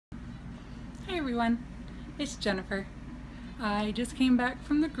Hi everyone, it's Jennifer. I just came back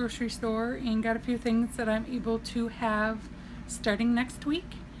from the grocery store and got a few things that I'm able to have starting next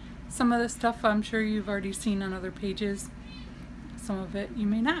week. Some of the stuff I'm sure you've already seen on other pages, some of it you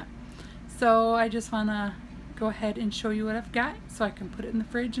may not. So I just want to go ahead and show you what I've got so I can put it in the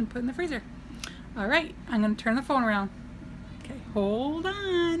fridge and put it in the freezer. Alright, I'm going to turn the phone around. Okay, hold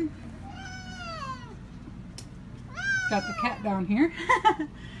on. Got the cat down here.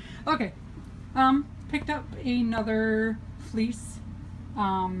 Okay. Picked up another fleece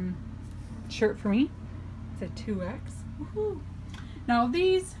shirt for me. It's a 2X. Woohoo. Now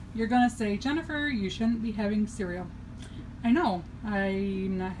these, you're gonna say, Jennifer, you shouldn't be having cereal. I know,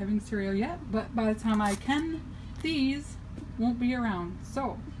 I'm not having cereal yet, but by the time I can, these won't be around.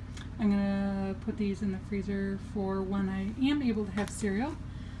 So I'm gonna put these in the freezer for when I am able to have cereal.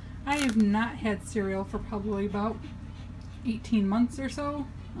 I have not had cereal for probably about 18 months or so.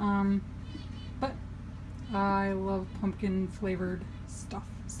 But I love pumpkin flavored stuff,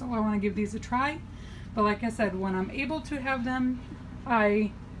 so I want to give these a try. But like I said, when I'm able to have them,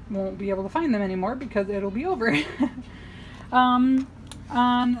 I won't be able to find them anymore because it'll be over. On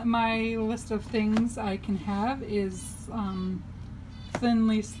my list of things I can have is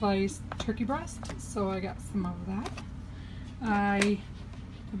thinly sliced turkey breast, so I got some of that. I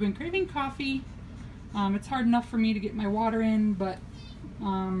have been craving coffee. It's hard enough for me to get my water in, but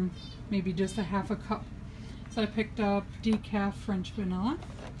maybe just a half a cup. So I picked up decaf French vanilla.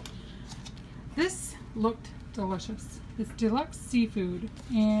 This looked delicious. It's deluxe seafood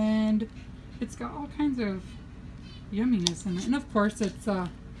and it's got all kinds of yumminess in it. And of course it's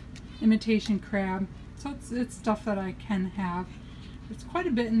imitation crab. So it's stuff that I can have. There's quite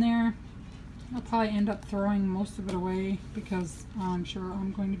a bit in there. I'll probably end up throwing most of it away because I'm sure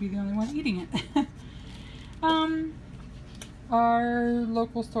I'm going to be the only one eating it. Our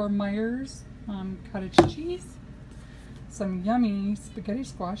local store Myers cottage cheese, some yummy spaghetti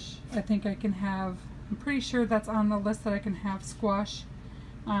squash. I think I can have, I'm pretty sure that's on the list that I can have squash,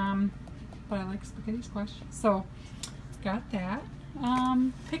 but I like spaghetti squash, so got that.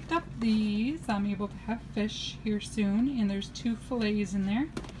 Picked up these. I'm able to have fish here soon, and there's 2 fillets in there.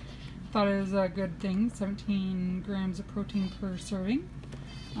 Thought it was a good thing, 17 grams of protein per serving.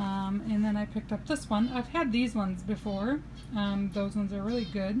 And then I picked up this one. I've had these ones before. Those ones are really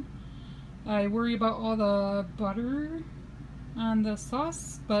good. I worry about all the butter on the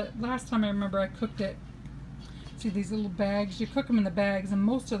sauce, but last time I remember I cooked it. See these little bags? You cook them in the bags and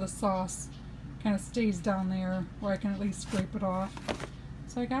most of the sauce kind of stays down there where I can at least scrape it off.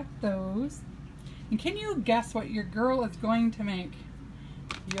 So I got those. And can you guess what your girl is going to make?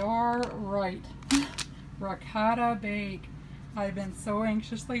 You're right. Ricotta bake. I've been so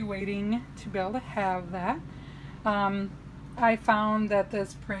anxiously waiting to be able to have that. I found that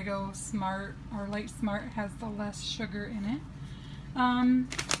this Prego Smart or Light Smart has the less sugar in it. And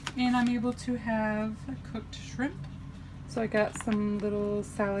I'm able to have cooked shrimp. So I got some little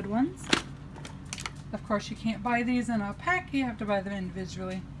salad ones. Of course you can't buy these in a pack, you have to buy them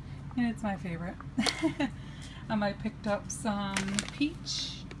individually. And it's my favorite. I picked up some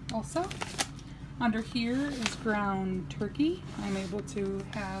peach also. Under here is ground turkey. I'm able to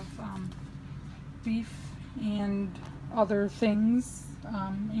have beef and other things,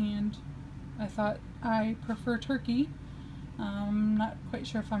 and I thought I prefer turkey. Not quite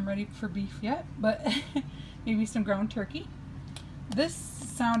sure if I'm ready for beef yet, but maybe some ground turkey. This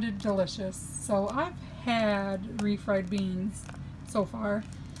sounded delicious. So I've had refried beans so far,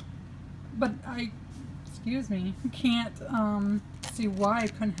 but I, excuse me, can't see why I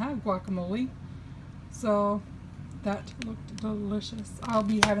couldn't have guacamole. So that looked delicious. I'll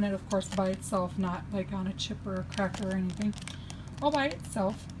be having it, of course, by itself, not like on a chip or a cracker or anything. All by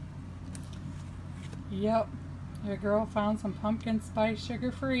itself. Yep, your girl found some pumpkin spice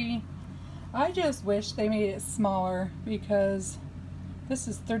sugar-free. I just wish they made it smaller because this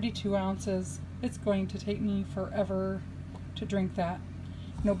is 32 ounces. It's going to take me forever to drink that.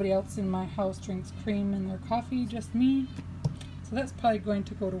 Nobody else in my house drinks cream in their coffee, just me. So that's probably going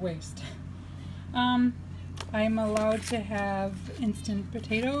to go to waste. I'm allowed to have instant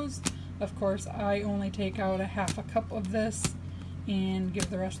potatoes. Of course, I only take out a half a cup of this and give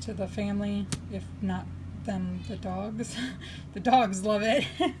the rest to the family, if not them, the dogs. The dogs love it.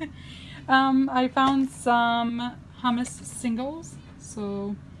 I found some hummus singles,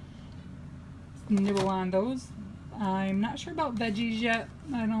 so nibble on those. I'm not sure about veggies yet.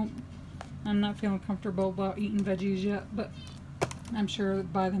 I'm not feeling comfortable about eating veggies yet, but I'm sure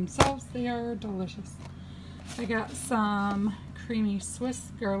by themselves they are delicious. I got some creamy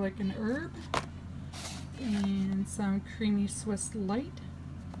Swiss garlic and herb and some creamy Swiss light.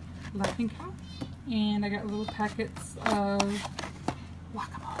 Laughing Cow. And I got little packets of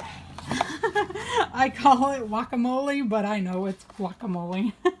guacamole. I call it guacamole, but I know it's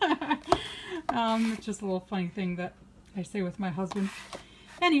guacamole. It's just a little funny thing that I say with my husband.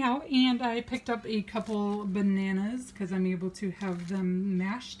 Anyhow, and I picked up a couple bananas because I'm able to have them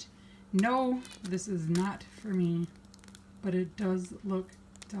mashed. No, this is not for me, but it does look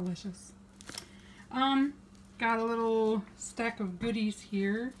delicious. Got a little stack of goodies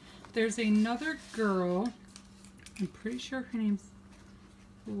here. There's another girl, I'm pretty sure her name's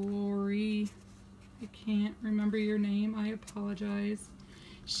Lori. I can't remember your name, I apologize.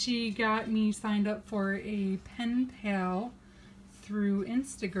 She got me signed up for a pen pal through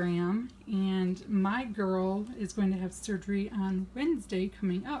Instagram, and my girl is going to have surgery on Wednesday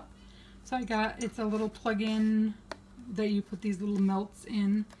coming up. So it's a little plug-in that you put these little melts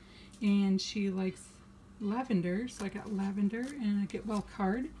in, and she likes lavender, so I got lavender and a Get Well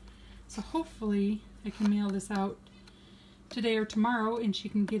card. So hopefully I can mail this out today or tomorrow and she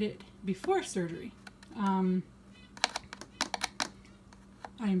can get it before surgery. I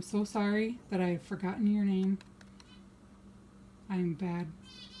am so sorry that I've forgotten your name. I am bad.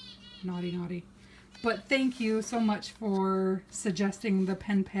 Naughty, naughty. But thank you so much for suggesting the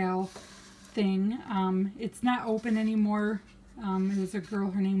pen pal thing. It's not open anymore. It was a girl,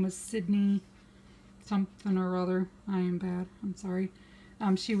 her name was Sydney something or other. I am bad. I'm sorry.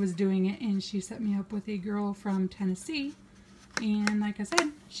 She was doing it and she set me up with a girl from Tennessee. And like I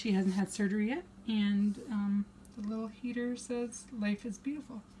said, she hasn't had surgery yet. And the little heater says life is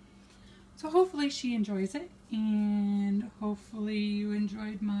beautiful. So hopefully she enjoys it. And hopefully you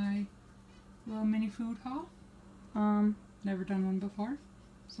enjoyed my little mini food haul. Never done one before.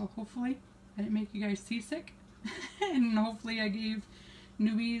 So hopefully I didn't make you guys seasick. And hopefully I gave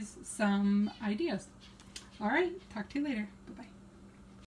newbies some ideas. Alright, talk to you later. Bye-bye.